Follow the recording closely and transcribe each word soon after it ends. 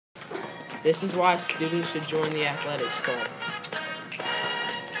This is why students should join the athletics club.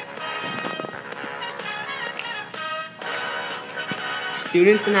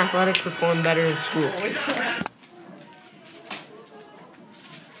 Students in athletics perform better in school.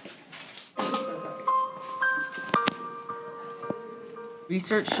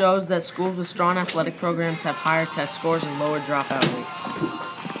 Research shows that schools with strong athletic programs have higher test scores and lower dropout rates.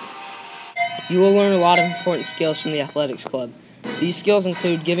 You will learn a lot of important skills from the athletics club. These skills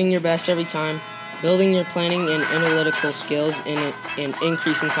include giving your best every time, building your planning and analytical skills, and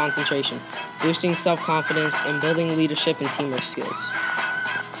increasing concentration, boosting self-confidence, and building leadership and teamwork skills.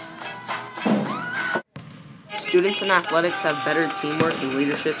 Students in athletics have better teamwork and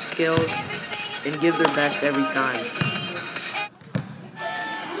leadership skills and give their best every time.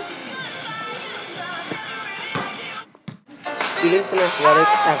 Students in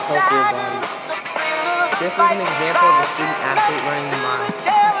athletics have healthier bodies. This is an example of a student-athlete running the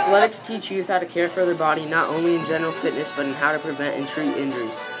mile. Athletics teach youth how to care for their body not only in general fitness but in how to prevent and treat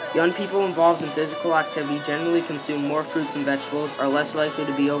injuries. Young people involved in physical activity generally consume more fruits and vegetables, are less likely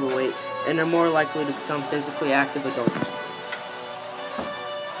to be overweight, and are more likely to become physically active adults.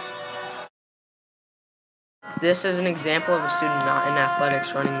 This is an example of a student not in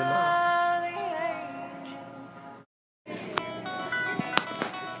athletics running the mile.